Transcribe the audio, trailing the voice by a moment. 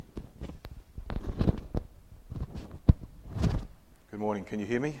Good morning. Can you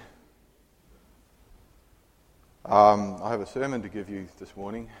hear me? I have a sermon to give you this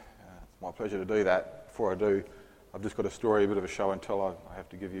morning. It's my pleasure to do that. Before I do, I've just got a story, a bit of a show and tell I have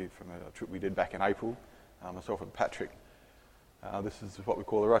to give you from a trip we did back in April, myself and Patrick. This is what we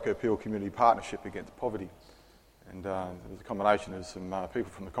call the Rocco Peel Community Partnership Against Poverty. And it was a combination of some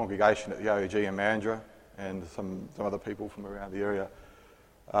people from the congregation at the OEG in Mandurah and some other people from around the area.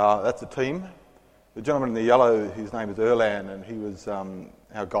 That's the team. The gentleman in the yellow, his name is Erlan, and he was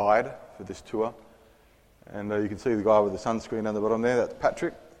our guide for this tour. And you can see the guy with the sunscreen on the bottom there, that's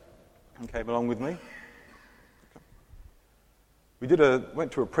Patrick. He came along with me. We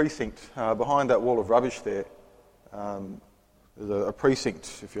went to a precinct behind that wall of rubbish there. There's a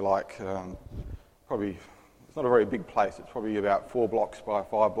precinct, if you like. Probably, it's not a very big place. It's probably about 4 blocks by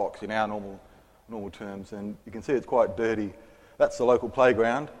 5 blocks in our normal terms. And you can see it's quite dirty. That's the local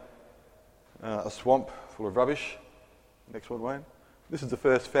playground. A swamp full of rubbish. Next one, Wayne. This is the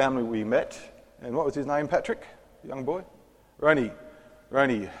first family we met. And what was his name, Patrick? Young boy? Ronnie,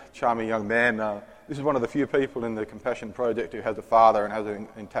 charming young man. This is one of the few people in the Compassion Project who has a father and has an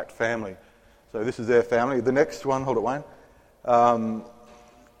intact family. So this is their family. The next one, hold it, Wayne. A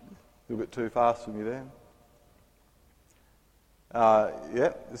little bit too fast for me there.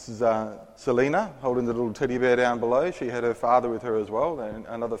 This is Selena holding the little teddy bear down below. She had her father with her as well, and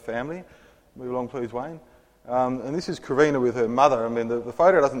another family. Move along, please, Wayne. And this is Karina with her mother. I mean, the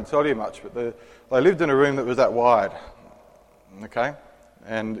photo doesn't tell you much, but they lived in a room that was that wide, okay?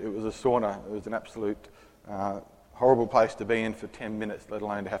 And it was a sauna. It was an absolute horrible place to be in for 10 minutes, let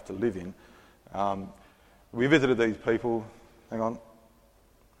alone to have to live in. We visited these people, hang on,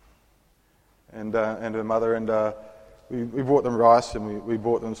 and her mother, and we brought them rice, and we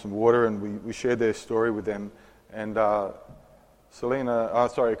brought them some water, and we shared their story with them. And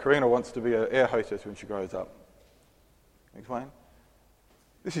Karina wants to be an air hostess when she grows up. Next, Wayne.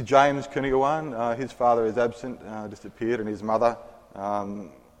 This is James Kunigawan. His father is absent, disappeared, and his mother,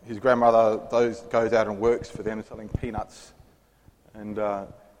 his grandmother, goes out and works for them selling peanuts. And,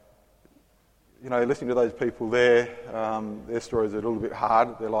 listening to those people there, their stories are a little bit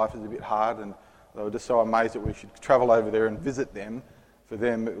hard, their life is a bit hard, and they were just so amazed that we should travel over there and visit them. For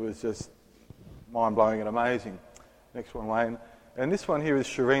them, it was just mind-blowing and amazing. Next one, Wayne. And this one here is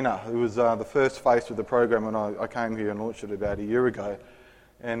Sharina, who was the first face of the program when I came here and launched it about a year ago.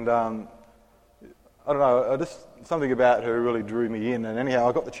 And I don't know, something about her really drew me in. And anyhow,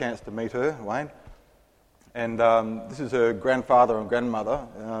 I got the chance to meet her, Wayne. And this is her grandfather and grandmother.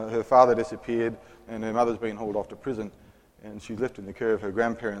 Her father disappeared and her mother's been hauled off to prison. And she's left in the care of her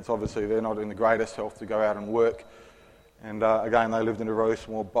grandparents. Obviously, they're not in the greatest health to go out and work. And again, they lived in a very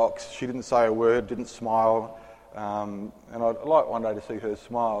small box. She didn't say a word, didn't smile. And I'd like one day to see her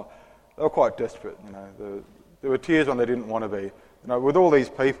smile. They were quite desperate, There were tears when they didn't want to be. With all these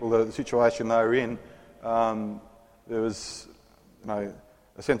people, the situation they were in, there was, a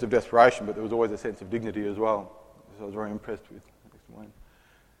sense of desperation, but there was always a sense of dignity as well. So I was very impressed with.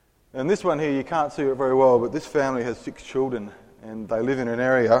 And this one here, you can't see it very well, but this family has 6 children, and they live in an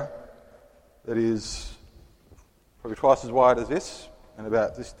area that is probably twice as wide as this, and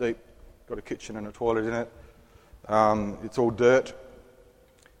about this deep. Got a kitchen and a toilet in it. It's all dirt,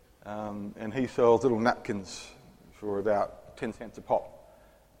 and he sells little napkins for about 10 cents a pop,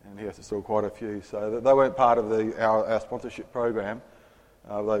 and he has to sell quite a few. So they weren't part of our sponsorship program.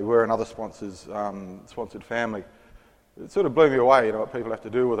 They were another sponsor's sponsored family. It sort of blew me away, what people have to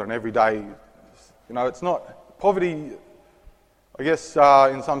do with it on every day. It's not poverty. I guess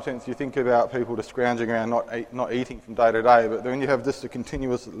in some sense you think about people just scrounging around, not eating from day to day, but then you have just a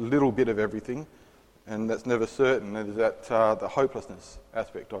continuous little bit of everything. And that's never certain. There's that the hopelessness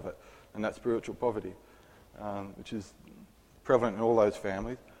aspect of it, and that spiritual poverty, which is prevalent in all those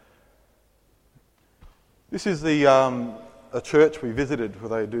families. This is a church we visited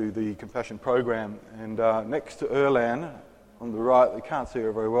where they do the Compassion program, and next to Erlan, on the right, you can't see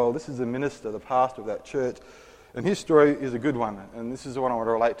her very well, this is the minister, the pastor of that church, and his story is a good one, and this is the one I want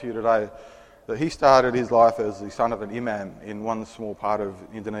to relate to you today, that he started his life as the son of an imam in one small part of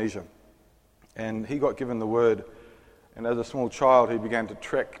Indonesia. And he got given the word, and as a small child he began to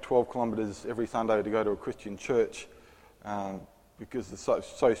trek 12 kilometres every Sunday to go to a Christian church because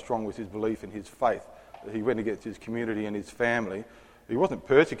so strong was his belief in his faith that he went against his community and his family. He wasn't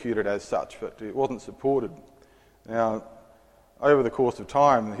persecuted as such, but it wasn't supported. Now, over the course of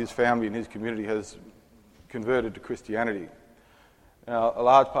time, his family and his community has converted to Christianity. Now, a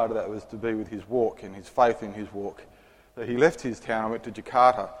large part of that was to be with his walk and his faith in his walk. So he left his town and went to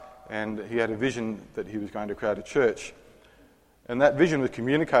Jakarta, and he had a vision that he was going to create a church. And that vision was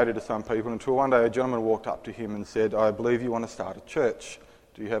communicated to some people until one day a gentleman walked up to him and said, I believe you want to start a church.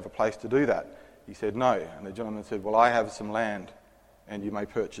 Do you have a place to do that? He said, no. And the gentleman said, well, I have some land and you may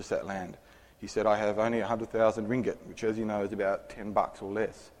purchase that land. He said, I have only 100,000 ringgit, which as you know is about $10 or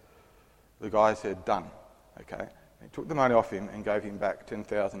less. The guy said, done. Okay. And he took the money off him and gave him back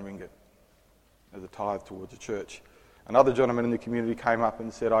 10,000 ringgit as a tithe towards the church. Another gentleman in the community came up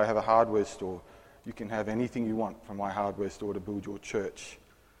and said, I have a hardware store. You can have anything you want from my hardware store to build your church.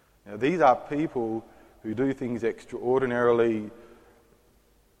 Now, these are people who do things extraordinarily,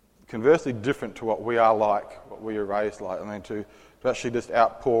 conversely different to what we are like, what we are raised like. I mean, to actually just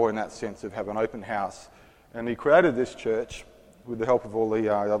outpour in that sense of have an open house. And he created this church with the help of all the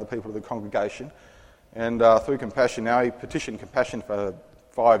other people of the congregation. And through Compassion, now he petitioned Compassion for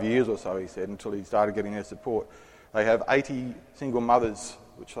 5 years or so, he said, until he started getting their support. They have 80 single mothers,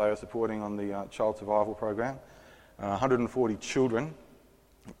 which they are supporting on the Child Survival Program, 140 children,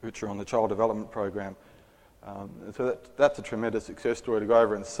 which are on the Child Development Program. So that's a tremendous success story to go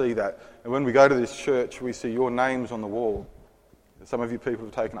over and see that. And when we go to this church, we see your names on the wall. Some of you people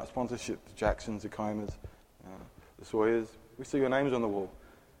have taken up sponsorship, the Jacksons, the Comas, the Sawyers. We see your names on the wall.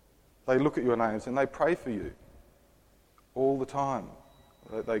 They look at your names and they pray for you all the time.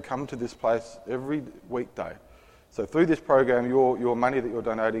 They come to this place every weekday. So through this program, your money that you're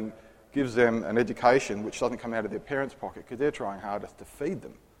donating gives them an education which doesn't come out of their parents' pocket because they're trying hardest to feed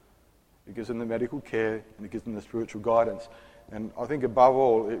them. It gives them the medical care and it gives them the spiritual guidance. And I think above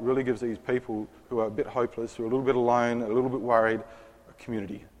all, it really gives these people who are a bit hopeless, who are a little bit alone, a little bit worried, a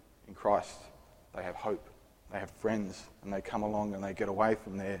community in Christ. They have hope, they have friends, and they come along and they get away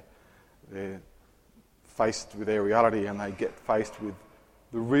from they're faced with their reality and they get faced with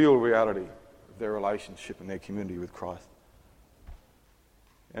the real reality of their relationship and their community with Christ.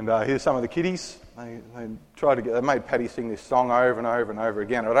 And here's some of the kiddies. They made Paddy sing this song over and over and over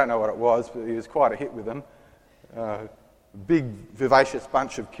again. I don't know what it was, but he was quite a hit with them. Big, vivacious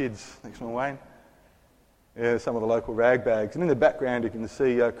bunch of kids. Thanks, Wayne. Yeah, some of the local ragbags. And in the background you can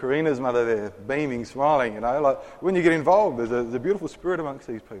see Karina's mother there, beaming, smiling. You know, like when you get involved, there's a beautiful spirit amongst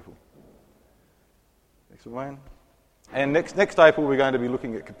these people. Thanks, Wayne. And next April we're going to be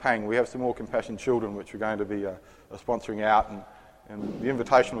looking at Kapang. We have some more Compassion Children which we're going to be sponsoring out, and the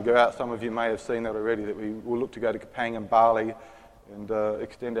invitation will go out. Some of you may have seen that already, that we will look to go to Kapang and Bali and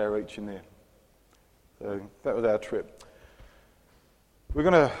extend our reach in there. So that was our trip. We're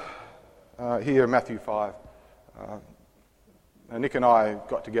going to hear Matthew 5. Nick and I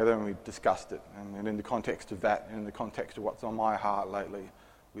got together and we discussed it, and in the context of that, and in the context of what's on my heart lately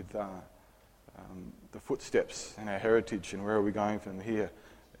with the footsteps and our heritage and where are we going from here.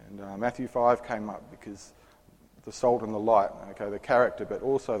 And Matthew 5 came up because the salt and the light, okay, the character, but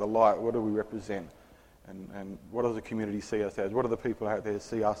also the light, what do we represent? And what does the community see us as? What do the people out there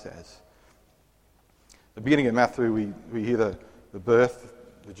see us as? The beginning of Matthew, we hear the birth,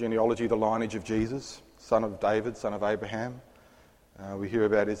 the genealogy, the lineage of Jesus, son of David, son of Abraham. We hear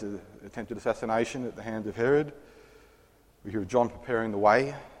about his attempted assassination at the hands of Herod. We hear of John preparing the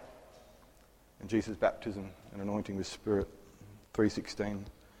way, and Jesus' baptism and anointing with Spirit, 3:16.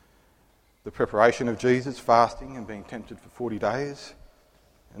 The preparation of Jesus, fasting and being tempted for 40 days.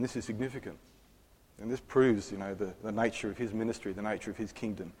 And this is significant. And this proves, the nature of his ministry, the nature of his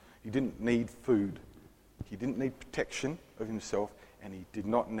kingdom. He didn't need food. He didn't need protection of himself, and he did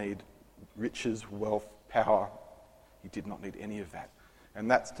not need riches, wealth, power. He did not need any of that. And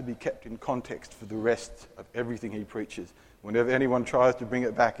that's to be kept in context for the rest of everything he preaches. Whenever anyone tries to bring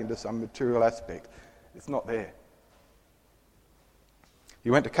it back into some material aspect, it's not there.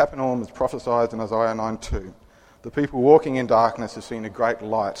 He went to Capernaum as prophesied in Isaiah 9:2. The people walking in darkness have seen a great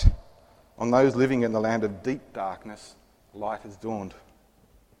light. On those living in the land of deep darkness, light has dawned.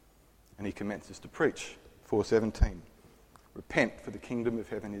 And he commences to preach, 4:17. Repent, for the kingdom of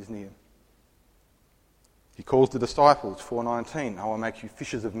heaven is near. He calls the disciples, 4:19. I will make you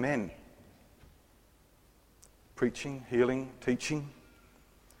fishers of men. Preaching, healing, teaching.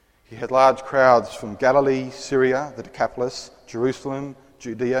 He had large crowds from Galilee, Syria, the Decapolis, Jerusalem,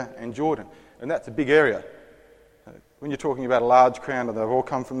 Judea and Jordan. And that's a big area. When you're talking about a large crowd and they've all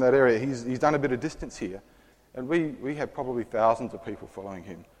come from that area, he's done a bit of distance here. And we have probably thousands of people following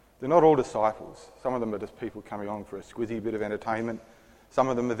him. They're not all disciples. Some of them are just people coming along for a squizzy bit of entertainment. Some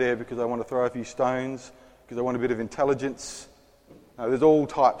of them are there because they want to throw a few stones, because they want a bit of intelligence. There's all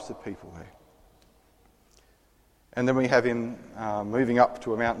types of people there. And then we have him moving up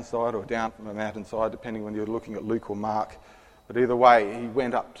to a mountainside or down from a mountainside, depending when you're looking at Luke or Mark. But either way, he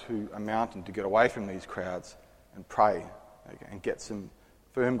went up to a mountain to get away from these crowds and pray and get some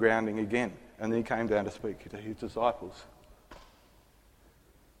firm grounding again. And then he came down to speak to his disciples.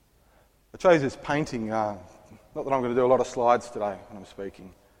 I chose this painting, not that I'm going to do a lot of slides today when I'm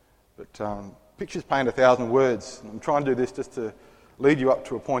speaking, but pictures paint 1,000 words. I'm trying to do this just to lead you up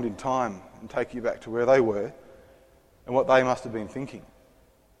to a point in time and take you back to where they were and what they must have been thinking.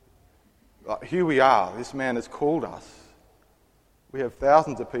 Like, here we are, this man has called us. We have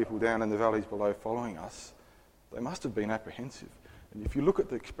thousands of people down in the valleys below following us. They must have been apprehensive. And if you look at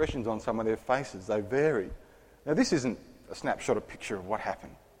the expressions on some of their faces, they vary. Now, this isn't a snapshot, a picture of what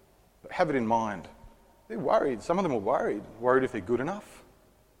happened, but have it in mind. They're worried. Some of them are worried if they're good enough.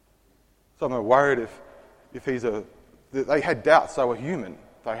 Some are worried if he's they had doubts, they were human.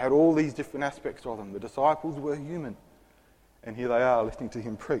 They had all these different aspects of them. The disciples were human. And here they are listening to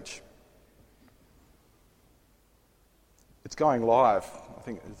him preach. It's going live, I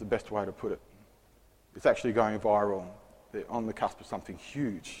think is the best way to put it. It's actually going viral. They're on the cusp of something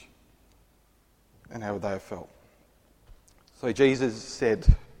huge. And how would they have felt? So Jesus said,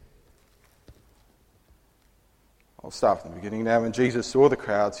 I'll start from the beginning now. When Jesus saw the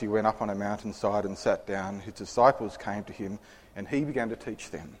crowds, he went up on a mountainside and sat down. His disciples came to him, and he began to teach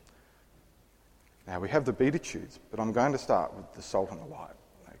them. Now, we have the Beatitudes, but I'm going to start with the salt and the light.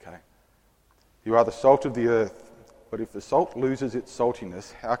 Okay? You are the salt of the earth, but if the salt loses its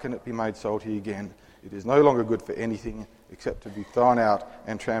saltiness, how can it be made salty again? It is no longer good for anything except to be thrown out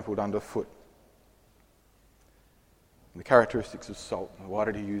and trampled underfoot. And the characteristics of salt. Why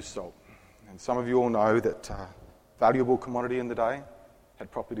did he use salt? And some of you all know that valuable commodity in the day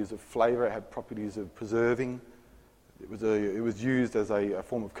had properties of flavour, it had properties of preserving. It was used as a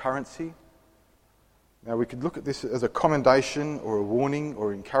form of currency. Now, we could look at this as a commendation or a warning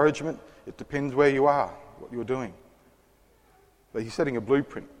or encouragement. It depends where you are, what you're doing. But he's setting a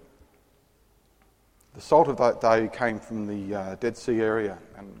blueprint. The salt of that day came from the Dead Sea area,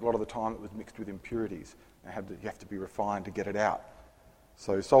 and a lot of the time it was mixed with impurities. You have to be refined to get it out.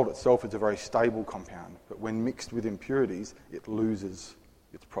 So salt itself is a very stable compound, but when mixed with impurities, it loses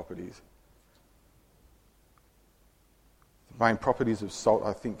its properties. The main properties of salt,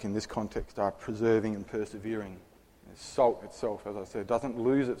 I think, in this context are preserving and persevering. Salt itself, as I said, doesn't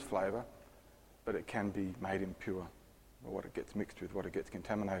lose its flavour, but it can be made impure, or what it gets mixed with, what it gets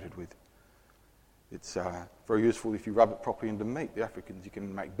contaminated with. It's very useful if you rub it properly into meat. The Africans, you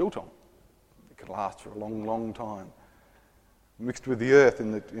can make biltong. It can last for a long, long time. Mixed with the earth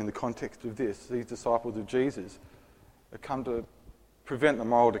in the context of this, these disciples of Jesus have come to prevent the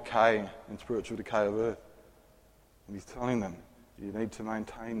moral decay and spiritual decay of earth. And he's telling them, you need to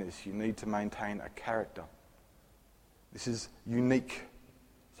maintain this. You need to maintain a character. This is unique.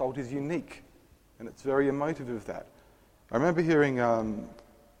 Salt is unique, and it's very emotive of that. I remember hearing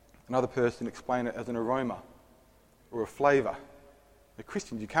another person explain it as an aroma or a flavour. The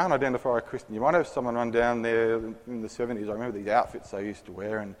Christians, you can't identify a Christian. You might have someone run down there in the 70s. I remember these outfits they used to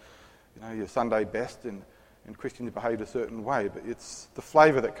wear, and your Sunday best, and Christians behaved a certain way, but it's the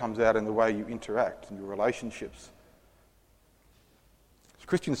flavour that comes out in the way you interact and your relationships.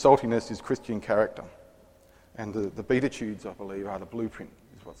 Christian saltiness is Christian character, and the Beatitudes, I believe, are the blueprint,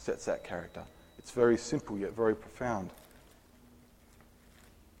 is what sets that character. It's very simple yet very profound.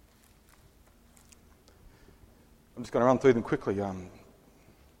 I'm just going to run through them quickly,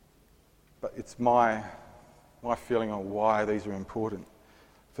 but it's my feeling on why these are important.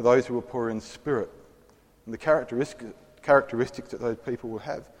 For those who are poor in spirit, and the characteristics that those people will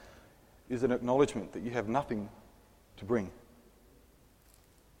have is an acknowledgement that you have nothing to bring.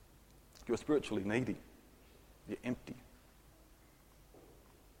 You're spiritually needy. You're empty.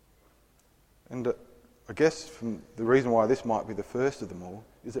 And I guess from the reason why this might be the first of them all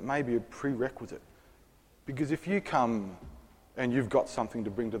is it may be a prerequisite. Because if you come and you've got something to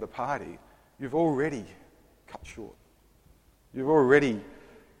bring to the party, you've already cut short. You've already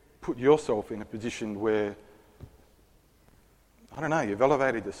put yourself in a position where, you've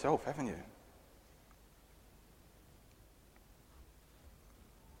elevated yourself, haven't you?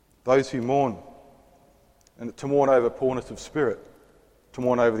 Those who mourn, and to mourn over poorness of spirit, to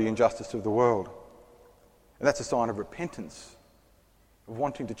mourn over the injustice of the world. And that's a sign of repentance, of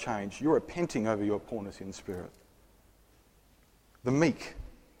wanting to change. You're repenting over your poorness in spirit. The meek,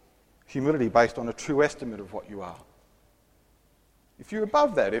 humility based on a true estimate of what you are. If you're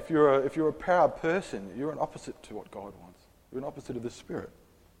above that, if you're a proud person, you're an opposite to what God wants. You're an opposite of the Spirit.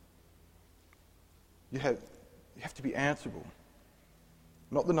 You have to be answerable.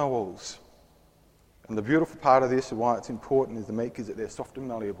 Not the know-alls. And the beautiful part of this and why it's important is the meek is that they're soft and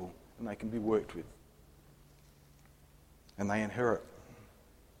malleable and they can be worked with. And they inherit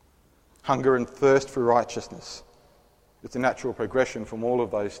hunger and thirst for righteousness. It's a natural progression from all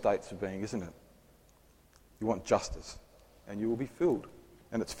of those states of being, isn't it? You want justice and you will be filled.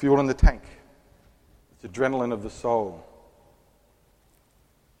 And it's fuel in the tank. It's adrenaline of the soul.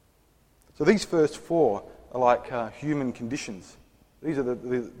 So these first four are like human conditions. These are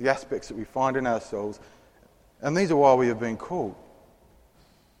the aspects that we find in ourselves. And these are why we have been called.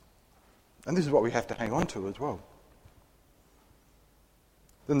 And this is what we have to hang on to as well.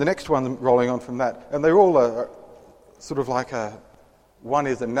 Then the next one, rolling on from that, and they're all sort of like one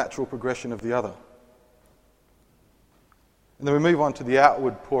is a natural progression of the other. And then we move on to the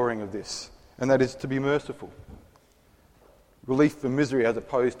outward pouring of this, and that is to be merciful. Relief from misery as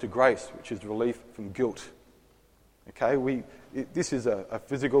opposed to grace, which is relief from guilt. Okay, this is a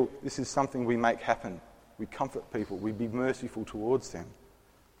physical, this is something we make happen. We comfort people, we be merciful towards them,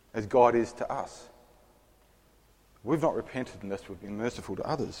 as God is to us. We've not repented unless we've been merciful to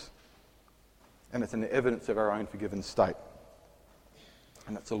others. And it's an evidence of our own forgiven state.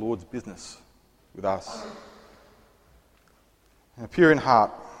 And that's the Lord's business with us. Now, pure in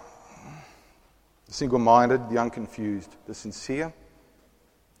heart, the single-minded, the unconfused, the sincere.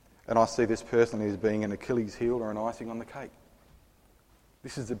 And I see this personally as being an Achilles heel or an icing on the cake.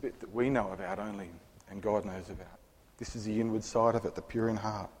 This is the bit that we know about only, and God knows about. This is the inward side of it, the pure in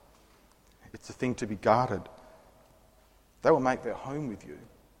heart. It's a thing to be guarded. They will make their home with you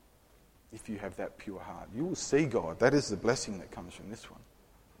if you have that pure heart. You will see God. That is the blessing that comes from this one.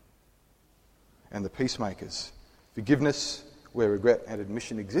 And the peacemakers. Forgiveness where regret and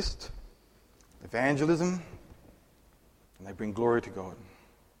admission exist. Evangelism. And they bring glory to God.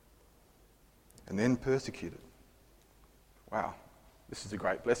 And then persecuted. Wow. This is a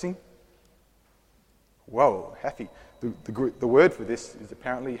great blessing. Whoa, happy. The word for this is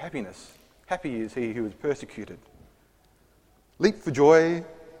apparently happiness. Happy is he who is persecuted. Leap for joy.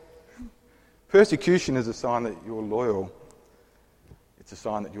 Persecution is a sign that you're loyal. It's a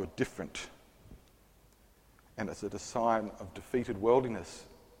sign that you're different. And it's a sign of defeated worldliness.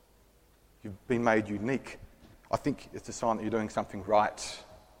 You've been made unique. I think it's a sign that you're doing something right.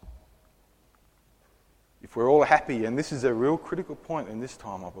 If we're all happy, and this is a real critical point in this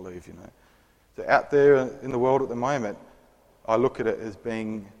time, I believe, So out there in the world at the moment, I look at it as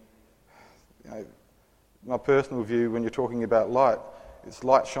being, my personal view when you're talking about light, it's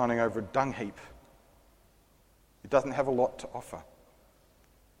light shining over a dung heap. It doesn't have a lot to offer.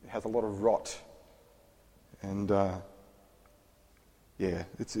 It has a lot of rot. And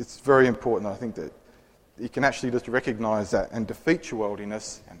it's very important. I think that you can actually just recognise that and defeat your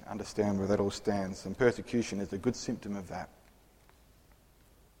worldliness and understand where that all stands. And persecution is a good symptom of that.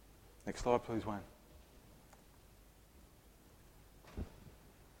 Next slide, please, Wayne.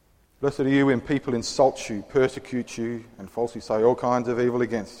 Blessed are you when people insult you, persecute you, and falsely say all kinds of evil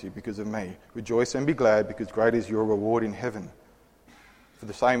against you because of me. Rejoice and be glad, because great is your reward in heaven. For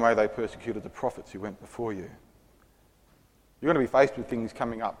the same way they persecuted the prophets who went before you. You're going to be faced with things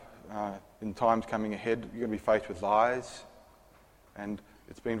coming up in times coming ahead. You're going to be faced with lies. And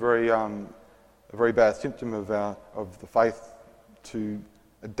it's been a very bad symptom of the faith to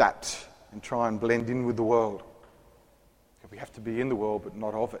adapt and try and blend in with the world. We have to be in the world but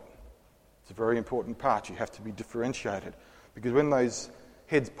not of it. It's a very important part. You have to be differentiated. Because when those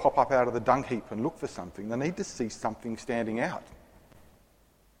heads pop up out of the dung heap and look for something, they need to see something standing out.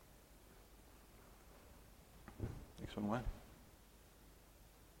 Next one, Wayne.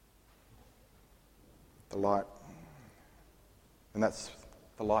 The light. And that's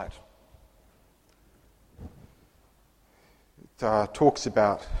the light. It talks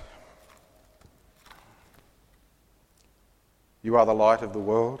about you are the light of the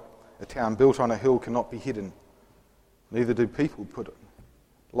world. A town built on a hill cannot be hidden. Neither do people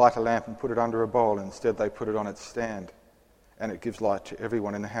light a lamp and put it under a bowl. Instead, they put it on its stand, and it gives light to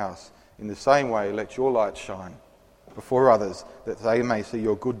everyone in the house. In the same way, let your light shine before others, that they may see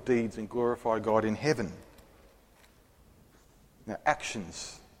your good deeds and glorify God in heaven. Now,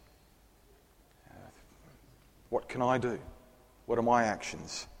 actions. What can I do? What are my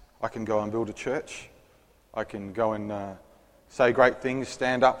actions? I can go and build a church. I can go and say great things,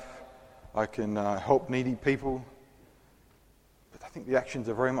 stand up. I can help needy people. But I think the actions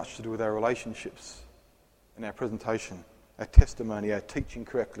are very much to do with our relationships and our presentation, our testimony, our teaching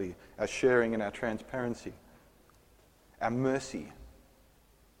correctly, our sharing and our transparency, our mercy,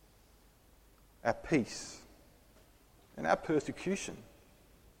 our peace, and our persecution.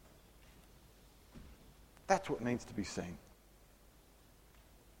 That's what needs to be seen.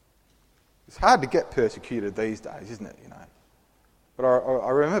 It's hard to get persecuted these days, isn't it? But I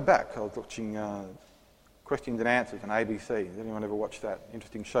remember back, I was watching Questions and Answers on ABC. Has anyone ever watched that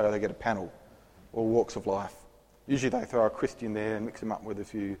interesting show? They get a panel, all walks of life. Usually they throw a Christian there and mix them up with a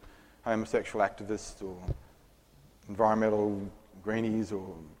few homosexual activists or environmental greenies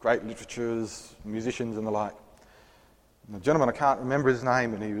or great literatures, musicians and the like. And the gentleman, I can't remember his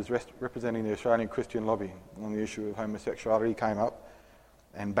name, and he was representing the Australian Christian lobby on the issue of homosexuality, came up,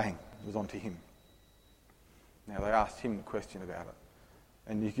 and bang, it was onto him. Now, they asked him the question about it,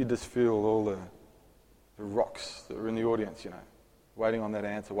 and you could just feel all the rocks that were in the audience, waiting on that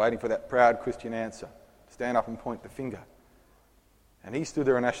answer, waiting for that proud Christian answer, to stand up and point the finger. And he stood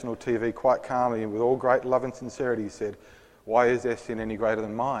there on national TV quite calmly and with all great love and sincerity said, "Why is their sin any greater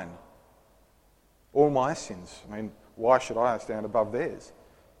than mine? All my sins. Why should I stand above theirs?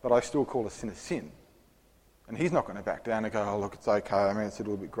 But I still call a sin a sin." And he's not going to back down and go, "Oh, look, it's okay. It's a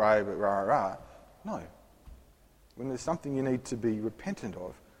little bit grey, but rah. No. When there's something you need to be repentant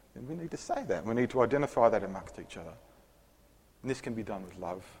of, then we need to say that. We need to identify that amongst each other. And this can be done with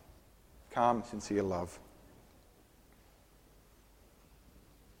love. Calm, sincere love.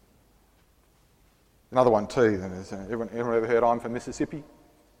 Another one too, then is, everyone ever heard I'm from Mississippi?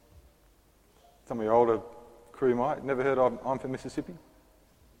 Some of your older crew might. Never heard of I'm from Mississippi?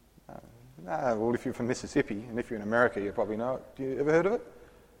 No, well, if you're from Mississippi, and if you're in America, you probably know it. Do you ever heard of it?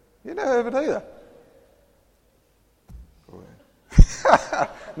 You never heard of it either.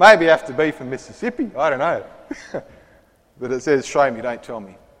 Maybe you have to be from Mississippi, I don't know. But it says, show me, don't tell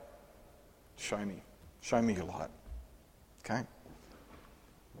me. Show me. Show me your light. Okay?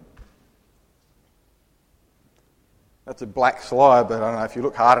 That's a black slide, but I don't know, if you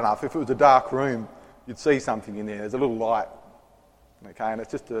look hard enough, if it was a dark room, you'd see something in there. There's a little light. Okay, and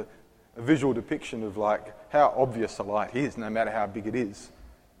it's just a visual depiction of how obvious a light is, no matter how big it is.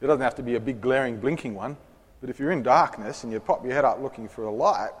 It doesn't have to be a big glaring blinking one, but if you're in darkness and you pop your head up looking for a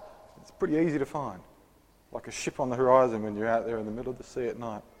light, it's pretty easy to find. Like a ship on the horizon when you're out there in the middle of the sea at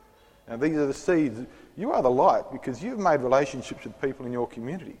night. Now these are the seeds. You are the light because you've made relationships with people in your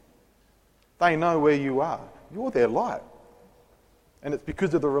community. They know where you are. You're their light. And it's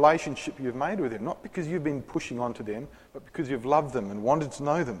because of the relationship you've made with them, not because you've been pushing onto them, but because you've loved them and wanted to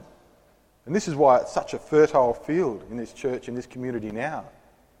know them. And this is why it's such a fertile field in this church, in this community now.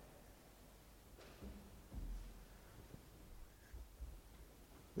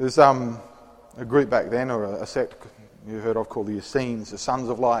 There's a group back then, or a sect you heard of called the Essenes, the Sons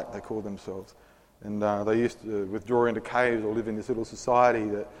of Light, they call themselves. And they used to withdraw into caves or live in this little society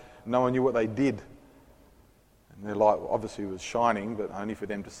that no one knew what they did. And their light obviously was shining, but only for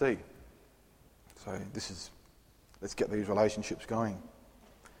them to see. So let's get these relationships going.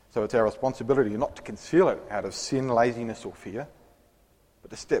 So it's our responsibility not to conceal it out of sin, laziness or fear,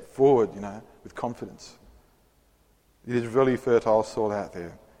 but to step forward, with confidence. It is really fertile soil out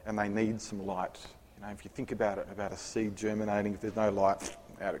there, and they need some light. If you think about it, about a seed germinating, if there's no light,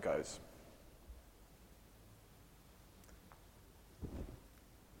 out it goes.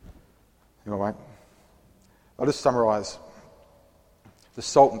 Anyway, I'll just summarise the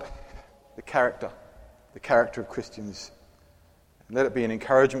salt, the character of Christians. Let it be an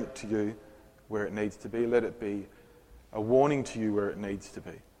encouragement to you where it needs to be. Let it be a warning to you where it needs to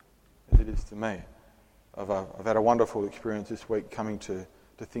be, as it is to me. I've had a wonderful experience this week coming to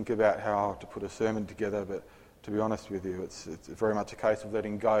think about how to put a sermon together, but to be honest with you, it's very much a case of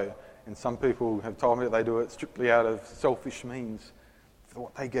letting go. And some people have told me that they do it strictly out of selfish means for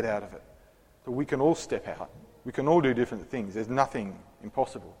what they get out of it. So we can all step out. We can all do different things. There's nothing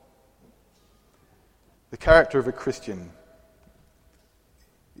impossible. The character of a Christian,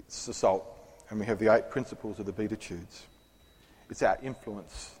 it's the salt, and we have the 8 principles of the Beatitudes. It's our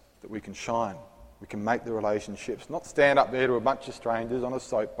influence that we can shine. We can make the relationships, not stand up there to a bunch of strangers on a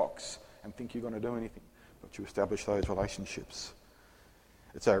soapbox and think you're going to do anything, but you establish those relationships.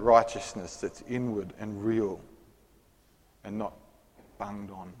 It's our righteousness that's inward and real and not bunged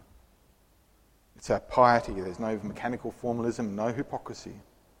on. It's our piety. There's no mechanical formalism, no hypocrisy.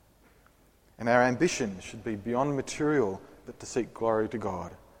 And our ambition should be beyond material, but to seek glory to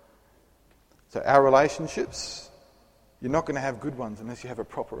God. So our relationships, you're not going to have good ones unless you have a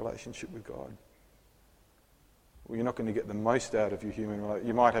proper relationship with God. Well, you're not going to get the most out of your human relationship.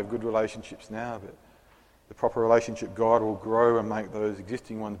 You might have good relationships now, but the proper relationship, God will grow and make those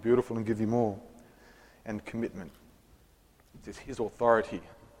existing ones beautiful and give you more. And commitment. It's His authority.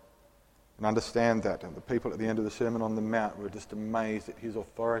 And understand that. And the people at the end of the Sermon on the Mount were just amazed at His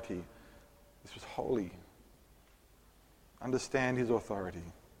authority. This was holy. Understand His authority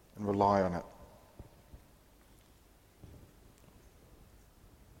and rely on it.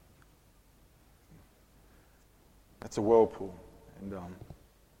 That's a whirlpool. And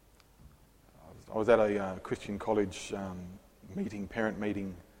I was at a Christian college parent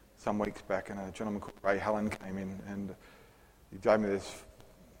meeting some weeks back, and a gentleman called Ray Hallen came in, and he gave me this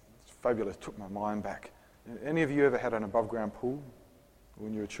fabulous, took my mind back. Any of you ever had an above-ground pool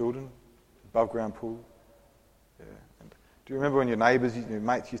when you were children? Above-ground pool? Yeah. And do you remember when your neighbours, your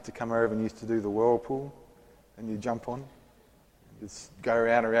mates used to come over and used to do the whirlpool and you jump on? And just go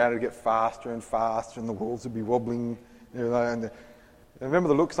around and around and get faster and faster and the walls would be wobbling. And I remember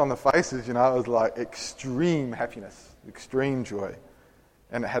the looks on the faces, it was like extreme happiness, extreme joy.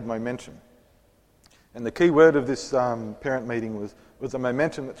 And it had momentum. And the key word of this parent meeting was the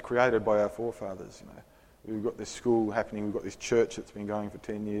momentum that's created by our forefathers. We've got this school happening, we've got this church that's been going for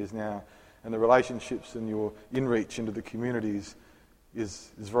 10 years now, and the relationships and your inreach into the communities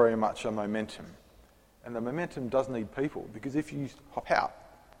is very much a momentum. And the momentum does need people, because if you hop out,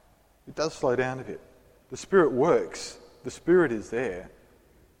 it does slow down a bit. The Spirit works, the Spirit is there,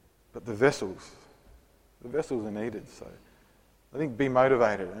 but the vessels are needed. So I think be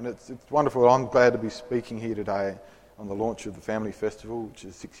motivated, and it's wonderful. I'm glad to be speaking here today on the launch of the Family Festival, which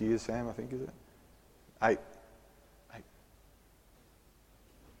is 6 years, Sam, I think, is it? 8.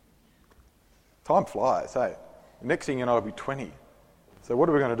 Time flies, hey. The next thing you know, I'll be 20. So what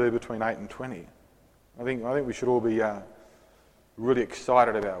are we going to do between 8 and 20? I think we should all be really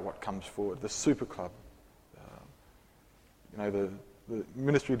excited about what comes forward. The Super Club, the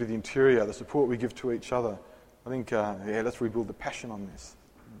Ministry to the Interior, the support we give to each other. I think, let's rebuild the passion on this.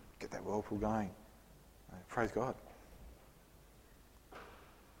 Get that whirlpool going. Praise God.